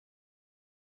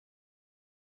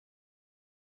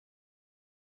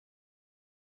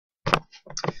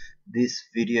This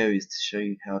video is to show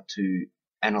you how to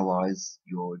analyze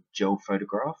your gel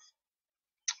photograph.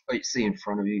 What you see in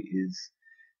front of you is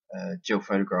a gel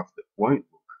photograph that won't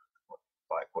look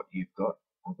like what you've got,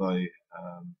 although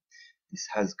this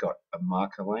has got a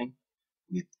marker lane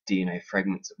with DNA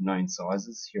fragments of known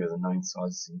sizes. Here are the known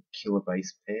sizes in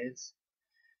kilobase pairs,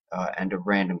 and a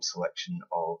random selection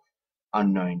of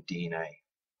unknown DNA.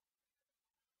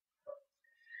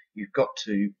 You've got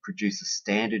to produce a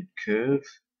standard curve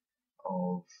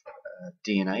of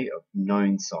DNA of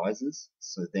known sizes,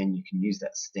 so then you can use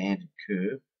that standard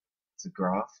curve as a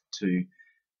graph to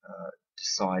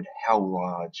decide how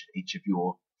large each of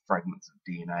your fragments of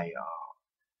DNA are.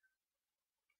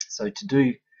 So to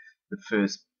do the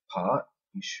first part,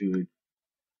 you should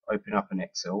open up an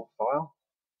Excel file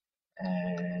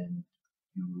and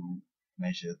you will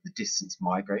measure the distance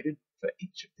migrated for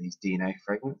each of these DNA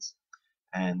fragments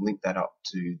and link that up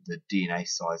to the DNA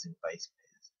size in base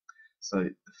pairs. So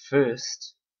the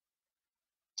first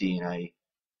DNA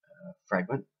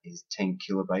fragment is 10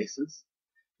 kilobases,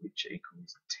 which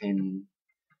equals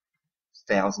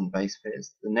 10,000 base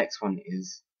pairs. The next one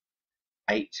is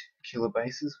 8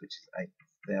 kilobases, which is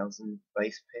 8,000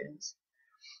 base pairs,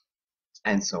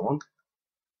 and so on.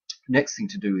 Next thing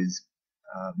to do is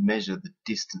measure the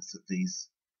distance that these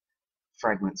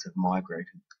fragments have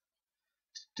migrated.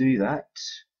 To do that,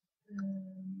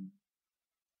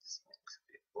 let's make this a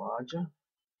bit larger.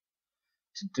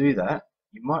 To do that,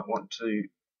 you might want to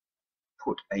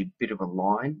put a bit of a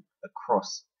line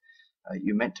across.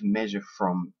 You're meant to measure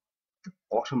from the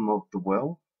bottom of the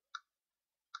well,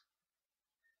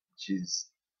 which is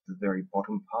the very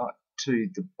bottom part, to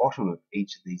the bottom of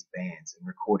each of these bands and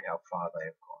record how far they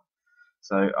have gone.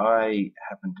 So I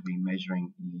happen to be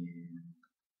measuring in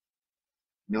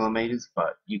millimeters,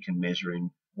 but you can measure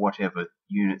in whatever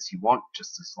units you want,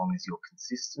 just as long as you're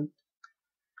consistent.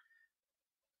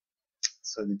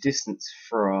 So the distance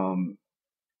from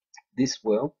this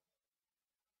well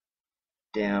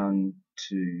down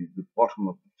to the bottom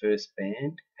of the first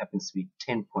band happens to be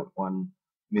 10.1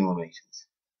 millimeters.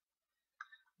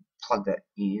 Plug that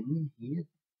in here.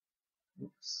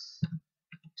 Oops.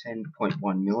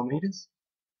 10.1 millimeters.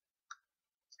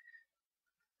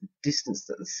 The distance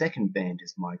that the second band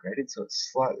is migrated, so it's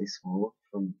slightly smaller,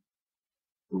 from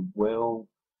the well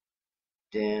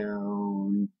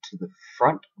down to the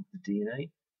front of the DNA,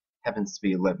 happens to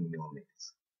be 11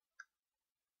 millimeters.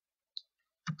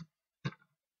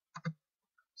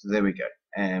 So there we go,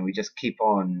 and we just keep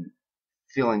on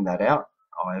filling that out.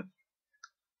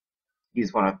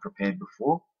 Here's one I've prepared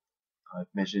before. I've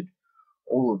measured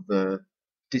all of the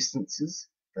distances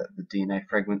that the DNA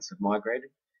fragments have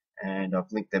migrated, and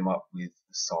I've linked them up with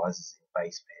the sizes in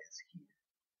base pairs here.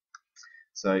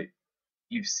 So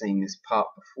you've seen this part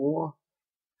before.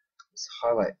 Let's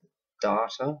highlight the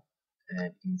data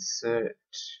and insert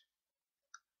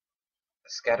a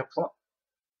scatter plot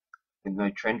with no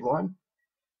trend line,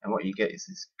 and what you get is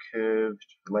this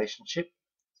curved relationship.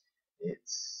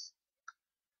 It's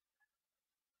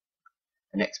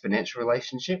an exponential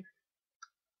relationship.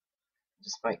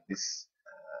 Just make this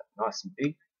nice and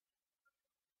big.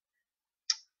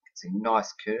 It's a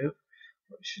nice curve.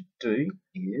 What you should do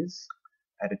is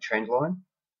add a trend line.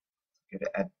 Go to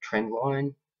add trend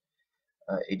line.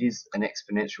 It is an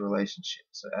exponential relationship,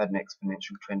 so add an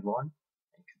exponential trend line.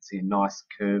 You can see a nice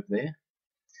curve there.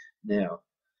 Now,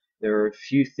 there are a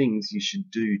few things you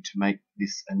should do to make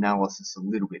this analysis a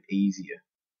little bit easier.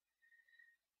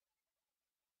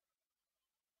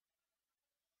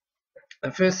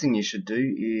 The first thing you should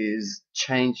do is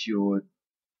change your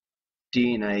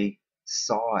DNA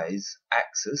size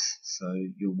axis, so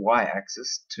your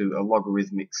y-axis, to a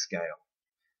logarithmic scale.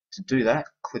 To do that,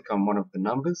 click on one of the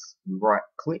numbers, right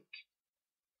click,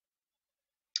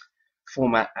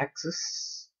 format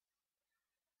axis,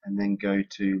 and then go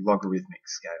to logarithmic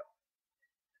scale.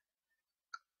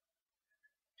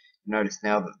 Notice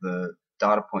now that the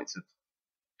data points have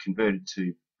converted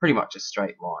to pretty much a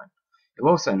straight line. You'll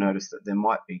also notice that there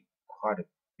might be quite a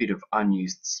bit of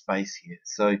unused space here.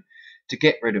 So to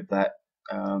get rid of that,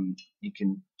 you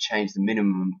can change the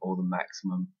minimum or the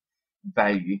maximum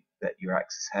value that your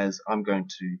axis has. I'm going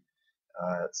to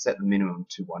set the minimum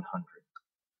to 100.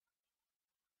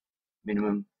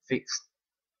 Minimum fixed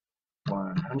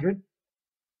 100.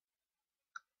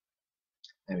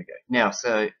 There we go. Now,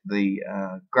 so the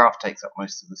graph takes up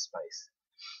most of the space.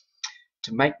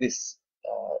 To make this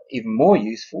even more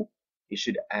useful, you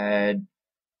should add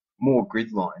more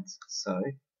grid lines. So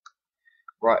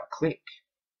right click,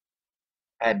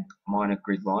 add minor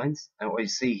grid lines, and what you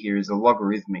see here is a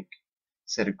logarithmic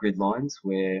set of grid lines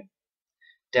where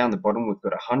down the bottom we've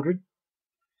got 100,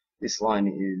 This line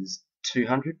is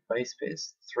 200 base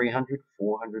pairs, 300,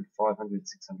 400, 500,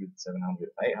 600, 700,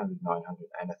 800, 900,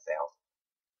 and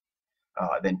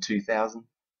 1,000. Then 2,000,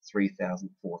 3,000,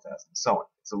 4,000, so on.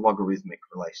 It's a logarithmic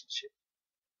relationship.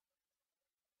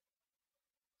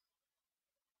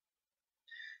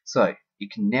 So you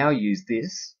can now use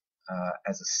this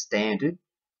as a standard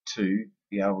to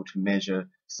be able to measure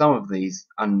some of these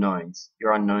unknowns.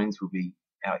 Your unknowns will be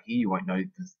out here. You won't know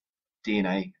the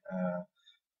DNA,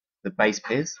 the base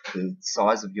pairs, the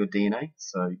size of your DNA.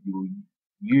 So you will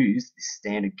use this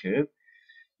standard curve.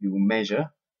 You will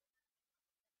measure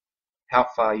how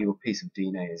far your piece of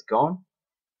DNA has gone,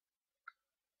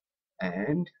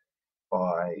 and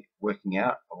by working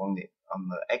out on the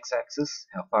x-axis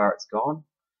how far it's gone,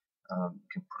 you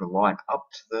can put a line up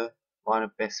to the line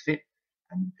of best fit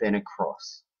and then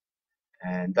across,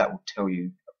 and that will tell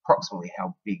you approximately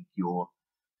how big your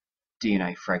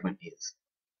DNA fragment is.